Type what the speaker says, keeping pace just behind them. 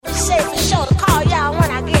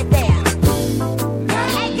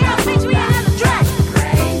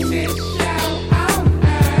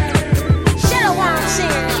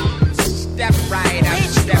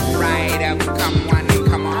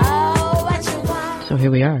So here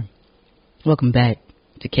we are. Welcome back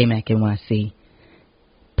to K-Mac NYC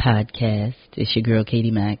podcast. It's your girl,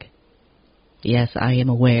 Katie Mac. Yes, I am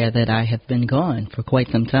aware that I have been gone for quite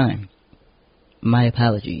some time. My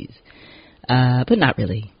apologies. But not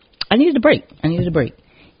really. I needed a break.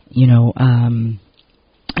 You know,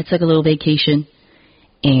 I took a little vacation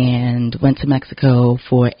and went to Mexico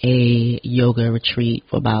for a yoga retreat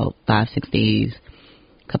for about 5-6 days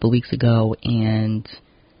a couple of weeks ago, and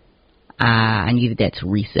I needed that to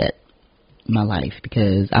reset my life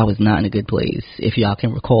because I was not in a good place, if y'all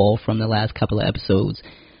can recall from the last couple of episodes.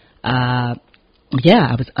 I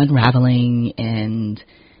was unraveling and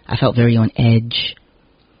I felt very on edge,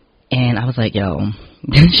 and I was like, yo,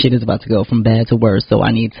 this shit is about to go from bad to worse, so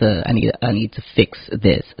I need to fix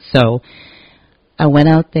this. So I went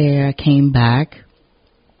out there, came back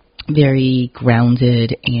very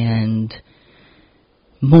grounded and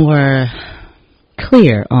more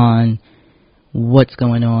clear on what's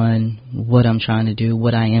going on, what I'm trying to do,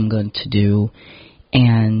 what I am going to do,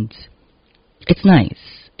 and it's nice.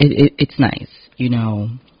 It's nice. You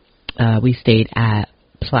know, we stayed at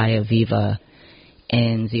Playa Viva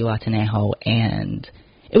in Zihuatanejo, and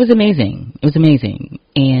it was amazing.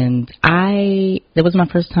 And that was my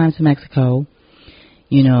first time to Mexico.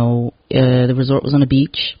 You know, the resort was on a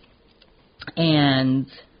beach, and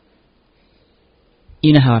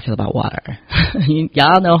you know how I feel about water.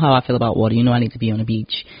 Y'all know how I feel about water. You know I need to be on a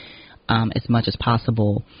beach as much as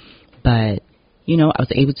possible. But, you know, I was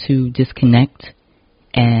able to disconnect,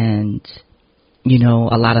 and, you know,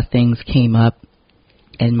 a lot of things came up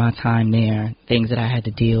in my time there, things that I had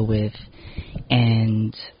to deal with,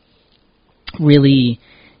 and really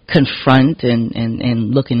confront and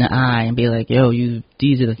look in the eye and be like, yo,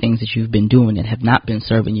 these are the things that you've been doing that have not been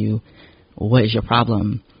serving you. What is your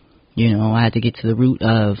problem? You know, I had to get to the root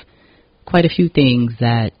of quite a few things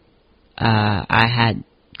that I had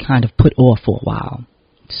kind of put off for a while.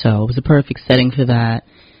 So it was a perfect setting for that.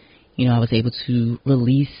 You know, I was able to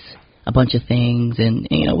release a bunch of things. And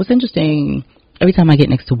you know, what's interesting, every time I get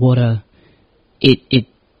next to water, I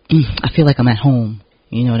feel like I'm at home.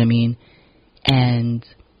 You know what I mean? And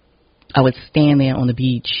I would stand there on the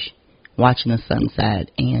beach watching the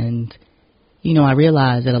sunset, and you know, I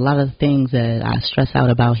realized that a lot of the things that I stress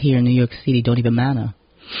out about here in New York City don't even matter.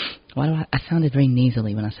 Why do I sounded very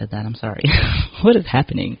nasally when I said that? I'm sorry. What is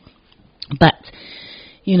happening? But,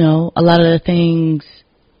 you know, a lot of the things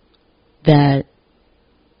that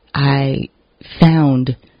I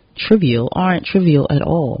found trivial aren't trivial at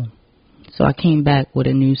all. So I came back with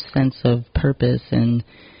a new sense of purpose and,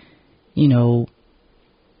 you know,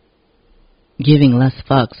 giving less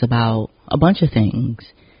fucks about a bunch of things.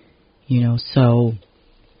 You know, so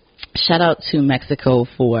shout out to Mexico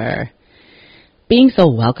for being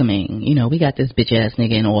so welcoming. You know, we got this bitch ass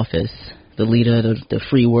nigga in office, the leader of the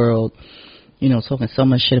free world, you know, talking so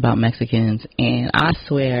much shit about Mexicans. And I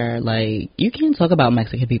swear, like, you can't talk about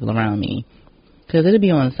Mexican people around me because it'll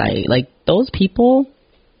be on site. Like, those people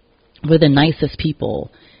were the nicest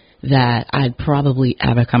people that I'd probably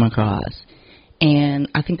ever come across. And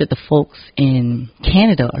I think that the folks in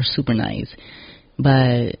Canada are super nice.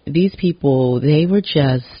 But these people, they were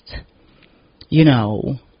just, you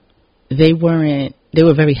know, they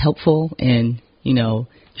were very helpful in, you know,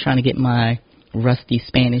 trying to get my rusty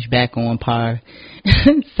Spanish back on par.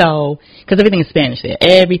 So, because everything is Spanish there.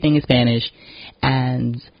 Everything is Spanish.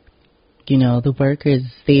 And, you know, the workers,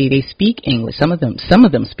 they speak English. Some of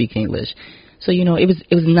them speak English. So, you know, it was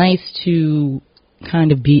nice to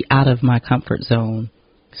kind of be out of my comfort zone.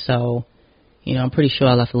 So, you know, I'm pretty sure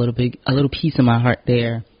I left a little piece of my heart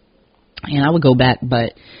there. And I would go back,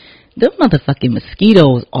 but the motherfucking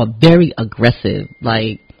mosquitoes are very aggressive.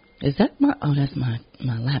 Like, is that that's my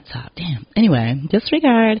laptop. Damn. Anyway,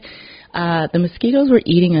 disregard. The mosquitoes were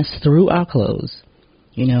eating us through our clothes.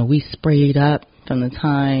 You know, we sprayed up from the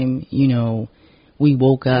time, you know, we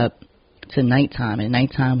woke up to nighttime. At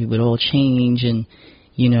nighttime, we would all change and,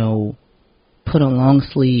 you know, put on long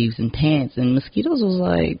sleeves and pants. And mosquitoes was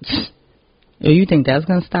like, oh, you think that's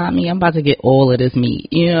going to stop me? I'm about to get all of this meat,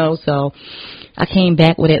 you know? So I came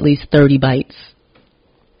back with at least 30 bites.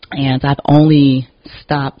 And I've only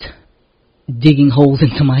stopped digging holes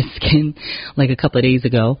into my skin like a couple of days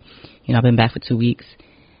ago. You know, I've been back for 2 weeks.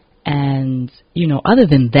 And, you know, other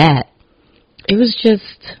than that, it was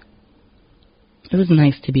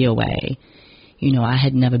nice to be away. You know, I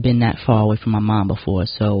had never been that far away from my mom before.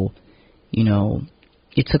 So, you know,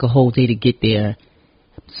 it took a whole day to get there.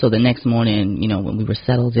 So the next morning, you know, when we were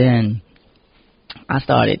settled in, I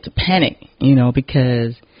started to panic, you know,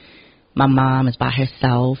 because my mom is by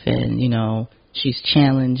herself and, you know, she's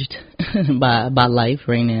challenged by life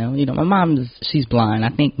right now. You know, my she's blind. I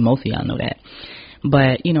think most of y'all know that.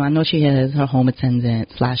 But, you know, I know she has her home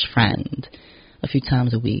attendant / friend a few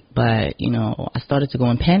times a week. But, you know, I started to go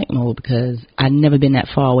in panic mode because I'd never been that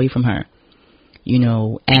far away from her, you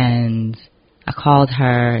know, and I called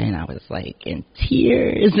her and I was like in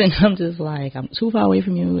tears and I'm just like, I'm too far away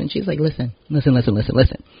from you. And she's like, listen.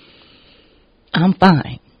 I'm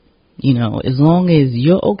fine. You know, as long as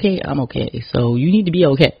you're okay, I'm okay. So you need to be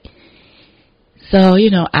okay. So, you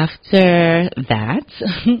know, after that,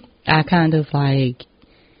 I kind of like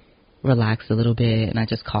relaxed a little bit and I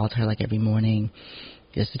just called her like every morning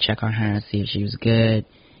just to check on her and see if she was good.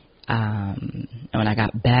 And when I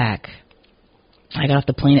got back, I got off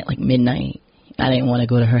the plane at like midnight. I didn't want to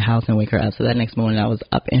go to her house and wake her up. So that next morning I was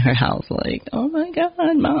up in her house like, oh my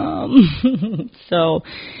God, Mom. So,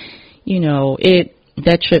 you know,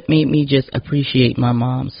 that trip made me just appreciate my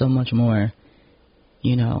mom so much more.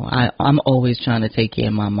 You know, I'm always trying to take care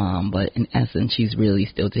of my mom, but in essence, she's really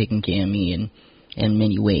still taking care of me in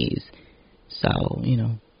many ways. So, you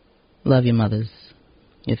know, love your mothers.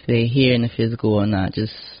 If they're here in the physical or not,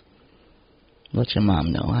 just let your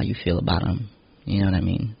mom know how you feel about them. You know what I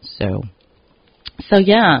mean? So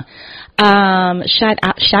yeah.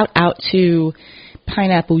 Shout out to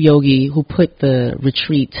Pineapple Yogi, who put the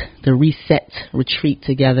reset retreat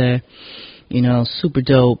together. You know, super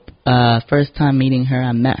dope. First time meeting her,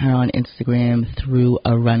 I met her on Instagram through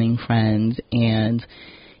a running friend. And,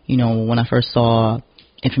 you know, when I first saw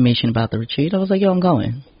information about the retreat, I was like, yo, I'm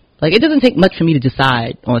going. Like, it doesn't take much for me to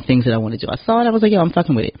decide on things that I want to do. I saw it, I was like, yo, I'm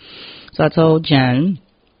fucking with it. So I told Jen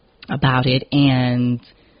about it, and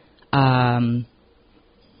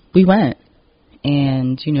we went.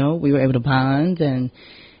 And, you know, we were able to bond, and,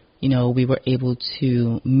 you know, we were able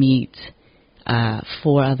to meet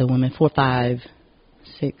 4 other women, 4, 5,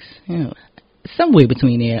 6, you know, somewhere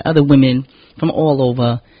between there, other women from all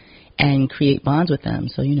over, and create bonds with them.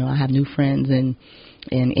 So, you know, I have new friends in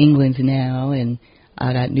England now, and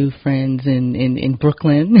I got new friends in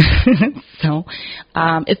Brooklyn. So,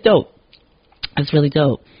 it's dope. It's really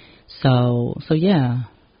dope. So yeah.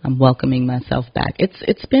 I'm welcoming myself back.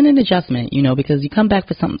 It's been an adjustment, you know, because you come back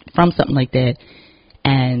from something like that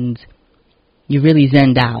and you're really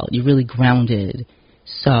zenned out. You're really grounded.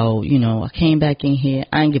 So, you know, I came back in here.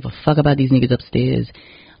 I didn't give a fuck about these niggas upstairs.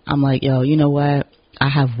 I'm like, yo, you know what? I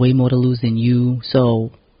have way more to lose than you. So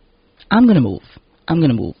I'm going to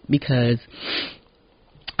move because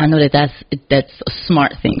I know that's a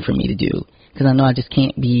smart thing for me to do, because I know I just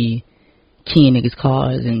can't be keying niggas'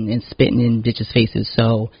 cars and spitting in bitches' faces.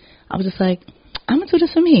 So I was just like, I'm gonna do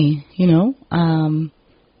this for me, you know,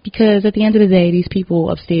 because at the end of the day, these people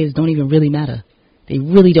upstairs don't even really matter. They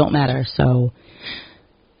really don't matter. So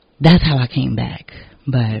that's how I came back.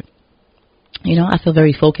 But, you know, I feel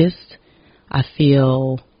very focused. I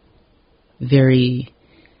feel very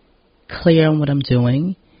clear on what I'm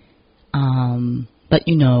doing. But,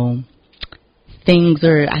 you know,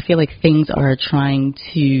 I feel like things are trying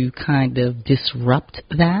to kind of disrupt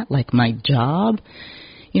that, like my job.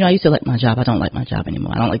 You know, I used to like my job. I don't like my job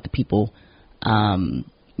anymore. I don't like the people,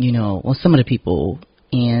 you know, well, some of the people,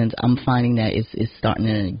 and I'm finding that it's starting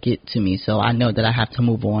to get to me. So I know that I have to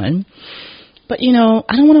move on. But, you know,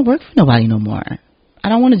 I don't want to work for nobody no more. I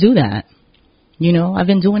don't want to do that. You know, I've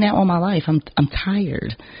been doing that all my life. I'm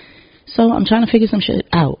tired. So I'm trying to figure some shit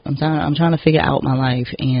out. I'm trying to figure out my life,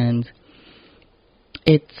 and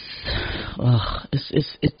it's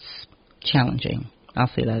challenging. I'll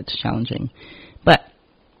say that it's challenging. But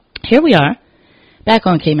here we are, back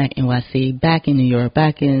on KMAC NYC, back in New York,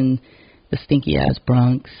 back in the stinky ass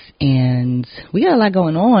Bronx, and we got a lot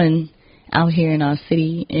going on out here in our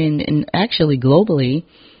city and actually globally.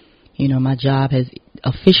 You know, my job has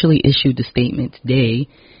officially issued the statement today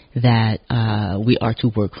that we are to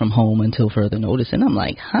work from home until further notice. And I'm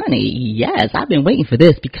like, honey, yes, I've been waiting for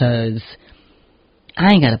this, because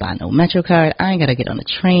I ain't got to buy no Metro card. I ain't got to get on the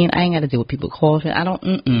train. I ain't got to deal with people coughing.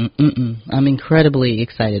 I'm incredibly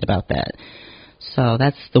excited about that. So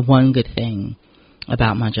that's the one good thing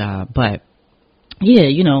about my job. But yeah,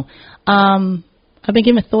 you know, I've been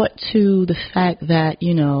giving thought to the fact that,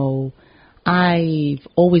 you know, I've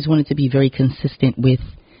always wanted to be very consistent with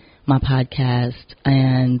my podcast,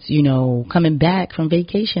 and, you know, coming back from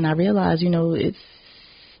vacation, I realized, you know, it's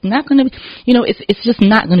not going to be, you know, it's just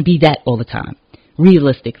not going to be that all the time,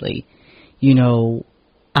 realistically, you know,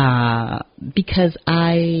 because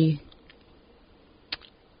I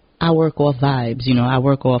work off vibes, you know, I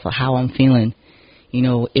work off of how I'm feeling, you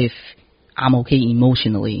know, if I'm okay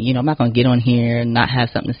emotionally, you know, I'm not going to get on here and not have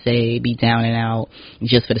something to say, be down and out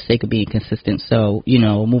just for the sake of being consistent. So, you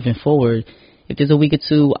know, moving forward, If there's a week or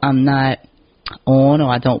two I'm not on or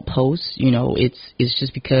I don't post, it's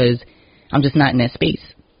just because I'm just not in that space.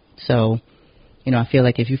 So, I feel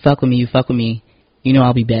like if you fuck with me,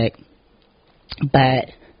 I'll be back.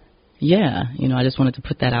 But yeah, I just wanted to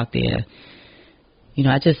put that out there.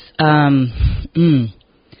 I just, I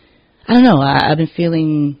don't know. I've been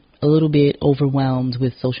feeling a little bit overwhelmed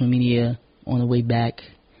with social media on the way back.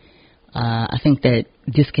 I think that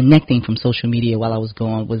disconnecting from social media while I was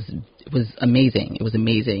gone was amazing. It was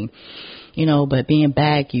amazing. But being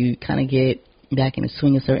back, you kind of get back in the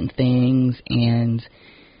swing of certain things, and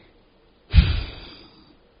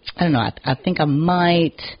I don't know. I think I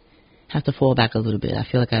might have to fall back a little bit. I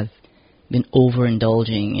feel like I've been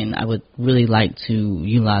overindulging, and I would really like to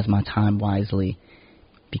utilize my time wisely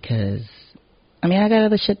because, I got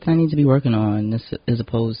other shit that I need to be working on as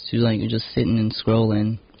opposed to like just sitting and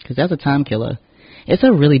scrolling, because that's a time killer. It's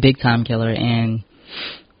a really big time killer, and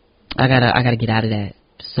I gotta get out of that.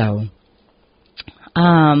 So,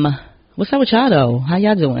 what's up with y'all though? How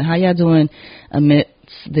y'all doing? How y'all doing amidst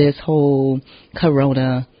this whole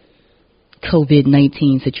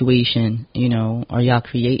COVID-19 situation? Are y'all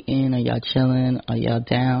creating? Are y'all chilling? Are y'all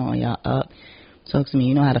down? Are y'all up? Talk to me.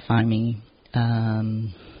 You know how to find me.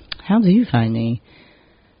 How do you find me?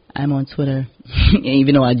 I'm on Twitter,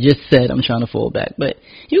 even though I just said I'm trying to fall back, but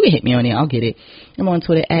you can hit me on there. I'll get it. I'm on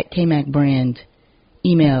Twitter at KMacBrand.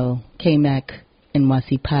 Email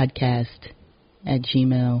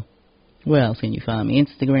KMacNYCpodcast@gmail. Where else can you find me?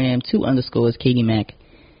 Instagram 2_KDMac.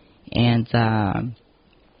 And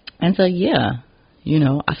so yeah,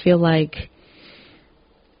 I feel like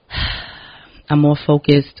I'm more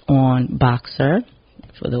focused on Boxer.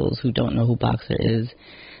 For those who don't know who Boxer is,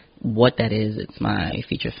 what that is, it's my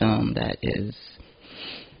feature film that is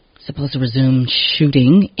supposed to resume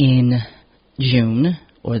shooting in June,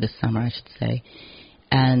 or this summer, I should say.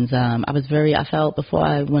 And I felt before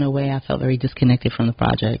I went away, I felt very disconnected from the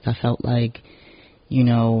project. I felt like,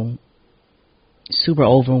 super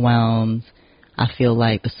overwhelmed. I feel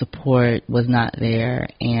like the support was not there.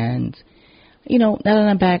 And, now that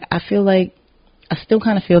I'm back, I feel like I still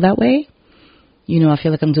kind of feel that way. I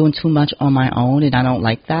feel like I'm doing too much on my own, and I don't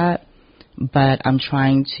like that. But I'm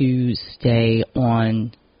trying to stay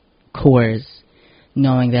on course,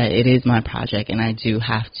 knowing that it is my project, and I do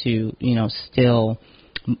have to, still,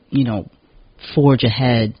 forge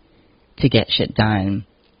ahead to get shit done.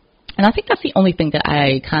 And I think that's the only thing that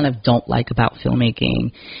I kind of don't like about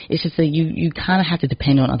filmmaking. It's just that you kind of have to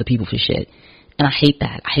depend on other people for shit. And I hate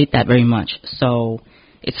that. I hate that very much. So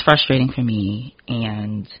it's frustrating for me.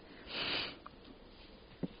 And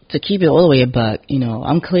to keep it all the way a buck,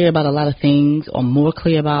 I'm clear about a lot of things, or more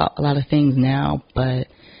clear about a lot of things now, but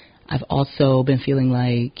I've also been feeling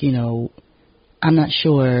like, I'm not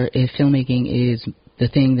sure if filmmaking is the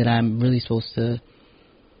thing that I'm really supposed to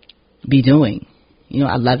be doing.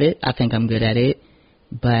 I love it. I think I'm good at it,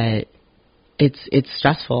 but it's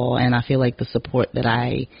stressful, and I feel like the support that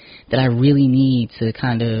I really need to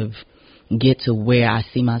kind of get to where I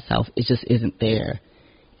see myself, it just isn't there.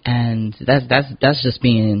 And that's just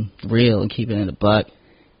being real and keeping it a buck,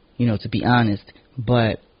 to be honest.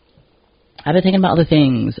 But I've been thinking about other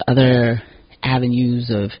things, other avenues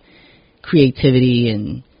of creativity,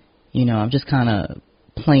 and, I'm just kind of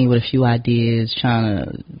playing with a few ideas, trying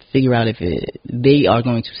to figure out if they are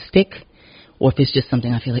going to stick, or if it's just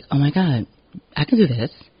something I feel like, oh my God, I can do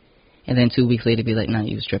this. And then 2 weeks later be like, nah,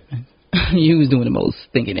 you was tripping. You was doing the most,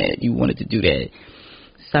 thinking that you wanted to do that.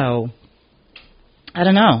 So, I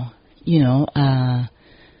don't know.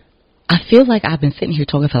 I feel like I've been sitting here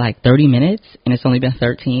talking for like 30 minutes, and it's only been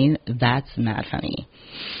 13. That's mad funny.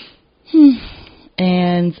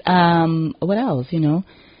 And what else?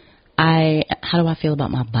 How do I feel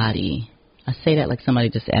about my body? I say that like somebody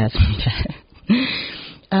just asked me that.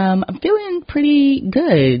 I'm feeling pretty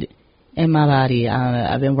good in my body.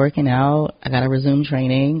 I've been working out. I got to resume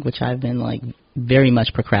training, which I've been like very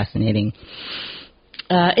much procrastinating.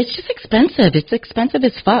 It's just expensive. It's expensive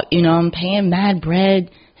as fuck. I'm paying mad bread,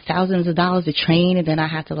 thousands of dollars to train, and then I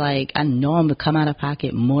have to I know I'm going to come out of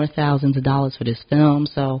pocket more thousands of dollars for this film.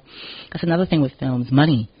 So that's another thing with films,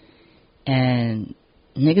 money. And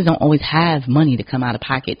niggas don't always have money to come out of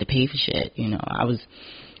pocket to pay for shit. I was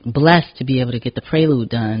blessed to be able to get the Prelude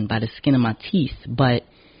done by the skin of my teeth, but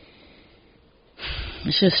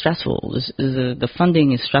it's just stressful. The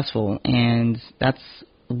funding is stressful, and that's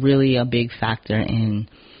really a big factor in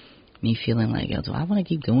me feeling like, do I want to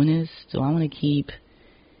keep doing this? Do I want to keep,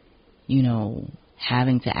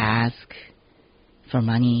 having to ask for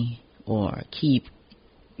money, or keep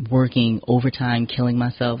working overtime, killing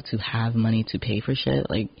myself to have money to pay for shit?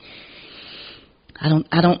 Like,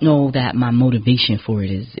 I don't know that my motivation for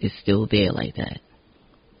it is still there like that.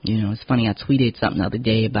 You know, it's funny, I tweeted something the other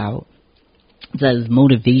day about, does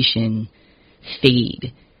motivation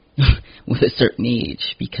fade with a certain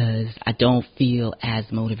age? Because I don't feel as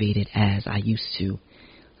motivated as I used to,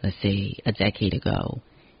 let's say a decade ago,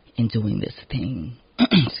 in doing this thing.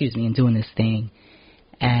 Excuse me, in doing this thing.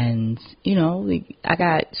 And, you know, I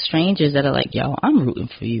got strangers that are like, yo, I'm rooting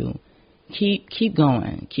for you. Keep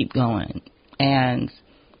going. And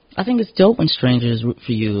I think it's dope when strangers root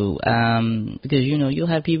for you, because, you know, you'll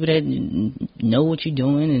have people that know what you're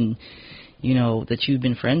doing and, you know, that you've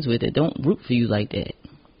been friends with that don't root for you like that.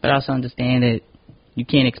 But I also understand that you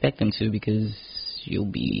can't expect them to, because you'll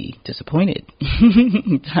be disappointed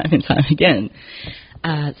time and time again.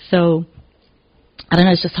 So, I don't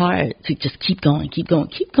know, it's just hard to just keep going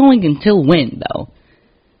until when, though?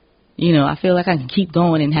 You know, I feel like I can keep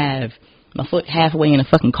going and have my foot halfway in a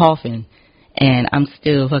fucking coffin, and I'm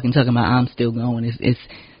still fucking talking about I'm still going.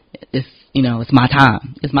 It's you know, it's my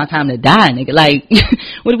time. It's my time to die, nigga. Like,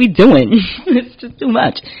 what are we doing? It's just too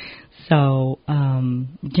much. So,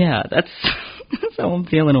 yeah, that's how I'm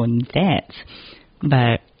feeling on that.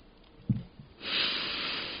 But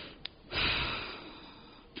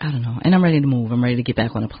I don't know. And I'm ready to move. I'm ready to get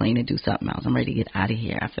back on a plane and do something else. I'm ready to get out of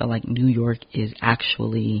here. I feel like New York is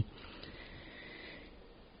actually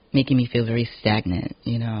making me feel very stagnant.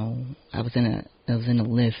 You know, I was in a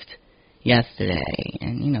lift yesterday,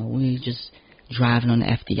 and, you know, we were just driving on the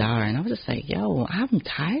FDR, and I was just like, yo, I'm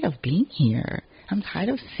tired of being here. I'm tired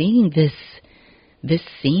of seeing this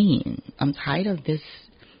scene. I'm tired of this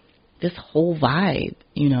whole vibe,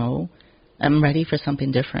 you know. I'm ready for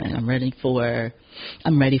something different. I'm ready for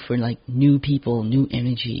like new people, new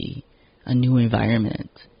energy, a new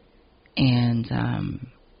environment. And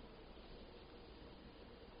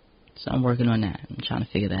so I'm working on that. I'm trying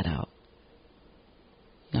to figure that out.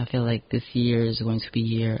 I feel like this year is going to be a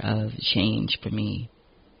year of change for me,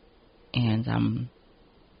 and I'm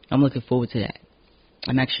looking forward to that.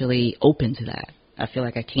 I'm actually open to that. I feel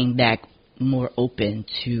like I came back more open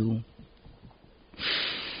to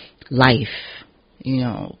life. You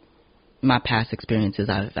know, my past experiences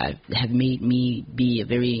have made me be a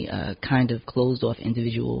very kind of closed off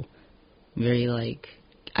individual. Very like,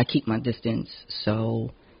 I keep my distance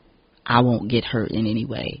so I won't get hurt in any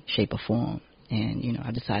way, shape, or form. And, you know,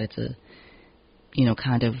 I decided to, you know,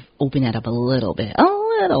 kind of open that up a little bit,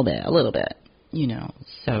 you know.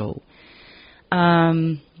 So,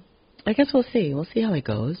 I guess we'll see. We'll see how it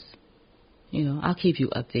goes. You know, I'll keep you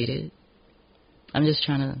updated. I'm just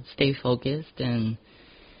trying to stay focused and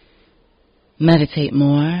meditate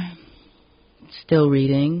more. Still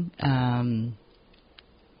reading. I'm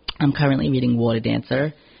currently reading Water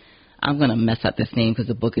Dancer. I'm going to mess up this name because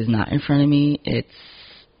the book is not in front of me. It's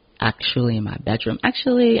actually in my bedroom.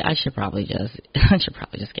 Actually, I should probably just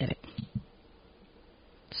get it.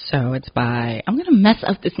 So it's by, I'm going to mess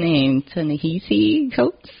up this name, Ta-Nehisi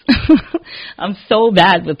Coates. I'm so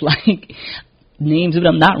bad with like names, but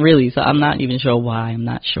I'm not really, so I'm not even sure why. I'm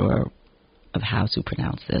not sure of how to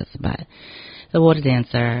pronounce this, but The Water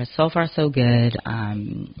Dancer, so far so good.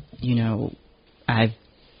 You know, I've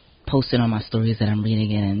posted on my stories that I'm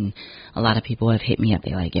reading it, and a lot of people have hit me up.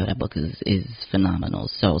 They're like, yo, that book is phenomenal.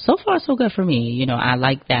 So far so good for me. You know, I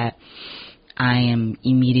like that I am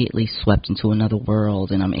immediately swept into another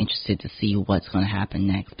world, and I'm interested to see what's going to happen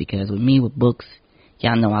next, because with me, with books,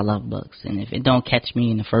 y'all know I love books, and if it don't catch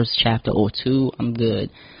me in the first chapter or two, I'm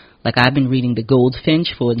good. Like, I've been reading The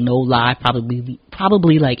Goldfinch for no lie,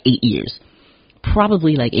 probably like 8 years.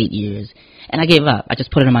 And I gave up. I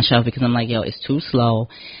just put it on my shelf because I'm like, yo, it's too slow.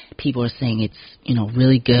 People are saying it's, you know,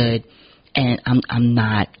 really good, and I'm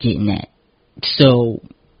not getting that. So,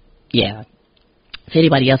 yeah. If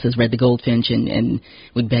anybody else has read The Goldfinch and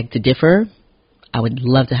would beg to differ, I would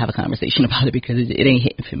love to have a conversation about it, because it ain't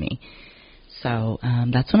hitting for me. So,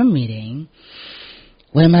 that's what I'm reading.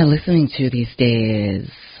 What am I listening to these days?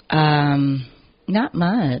 Not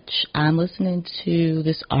much. I'm listening to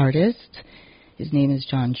this artist. His name is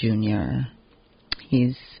John Jr.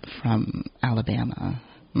 He's from Alabama,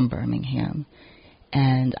 Birmingham.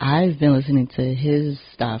 And I've been listening to his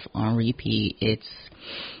stuff on repeat.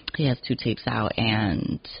 He has 2 tapes out,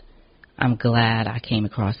 and I'm glad I came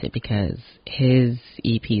across it, because his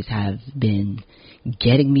EPs have been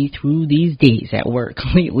getting me through these days at work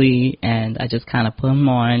lately, and I just kind of put them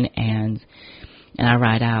on and I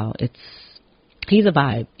ride out. He's a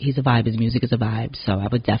vibe. His music is a vibe, so I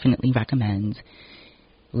would definitely recommend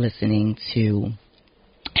listening to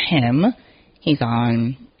him. He's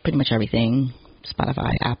on pretty much everything,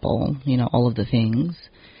 Spotify, Apple, you know, all of the things.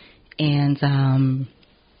 And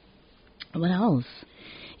What else?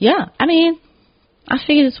 Yeah, I mean, I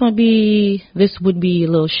figured this would be a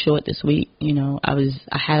little short this week. You know, I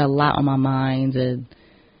had a lot on my mind, and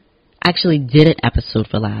I actually did an episode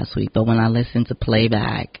for last week, but when I listened to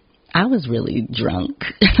playback, I was really drunk.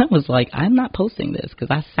 I was like, I'm not posting this because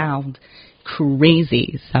I sound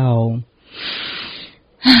crazy. So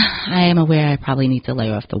I am aware I probably need to lay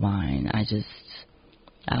off the wine. I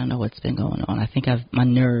don't know what's been going on. I think I've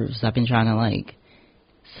been trying to like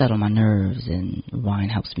settle my nerves, and wine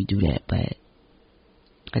helps me do that, but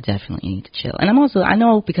I definitely need to chill. And I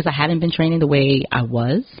know because I hadn't been training the way I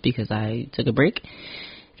was because I took a break.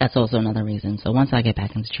 That's also another reason. So once I get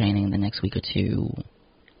back into training in the next week or two,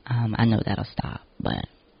 I know that'll stop. But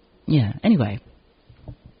yeah, anyway.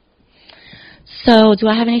 So do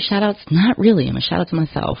I have any shout outs? Not really. I'm a shout out to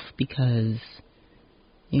myself because,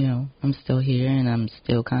 you know, I'm still here and I'm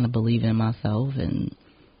still kind of believing in myself and,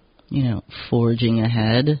 you know, forging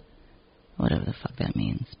ahead, whatever the fuck that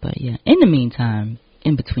means. But yeah, in the meantime,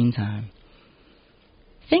 in between time,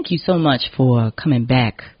 thank you so much for coming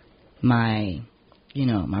back, my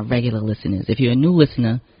regular listeners. If you're a new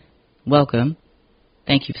listener, welcome.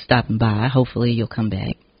 Thank you for stopping by. Hopefully you'll come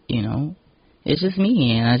back. You know, it's just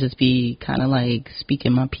me, and I just be kind of like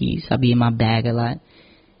speaking my piece. I'll be in my bag a lot,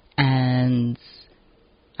 and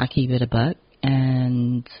I keep it a buck,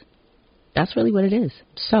 and that's really what it is.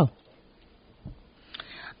 So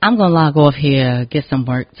I'm going to log off here, get some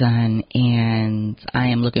work done, and I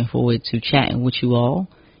am looking forward to chatting with you all.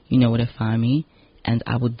 You know where to find me, and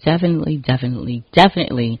I will definitely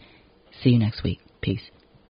see you next week. Peace.